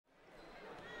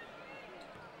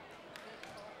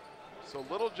So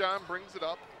Little John brings it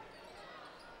up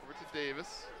over to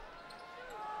Davis.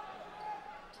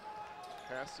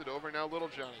 Passed it over, now Little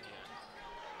John again.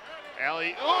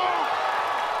 Alley, ooh!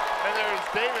 And there's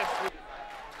Davis.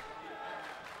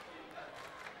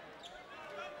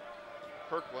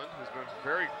 Kirkland, who's been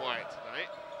very quiet tonight.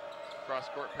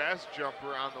 Cross-court pass,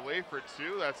 jumper on the way for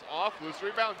two. That's off, loose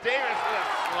rebound. Davis with a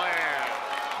slam.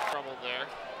 Trouble there.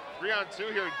 3 on 2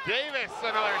 here. Davis,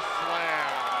 another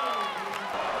slam.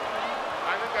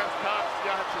 I think that's top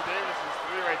Deyonta Davis's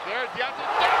 3 right there. Deyonta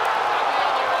Davis on the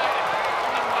other way.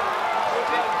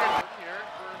 Here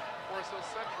for Corso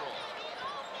Central.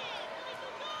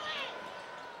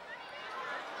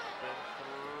 Then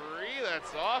 3,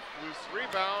 that's off. Loose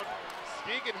rebound.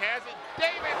 Muskegon has it.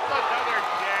 Davis, another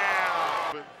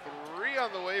jam. With 3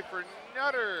 on the way for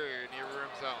Nutter, and he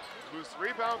rims out. Loose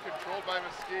rebound controlled by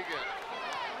Muskegon.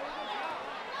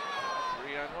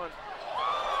 3 on 1.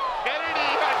 Kennedy,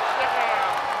 a jam.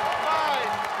 My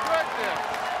goodness.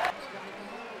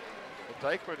 Well,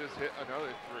 Dykeman just hit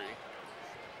another 3.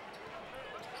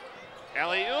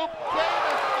 Alley-oop.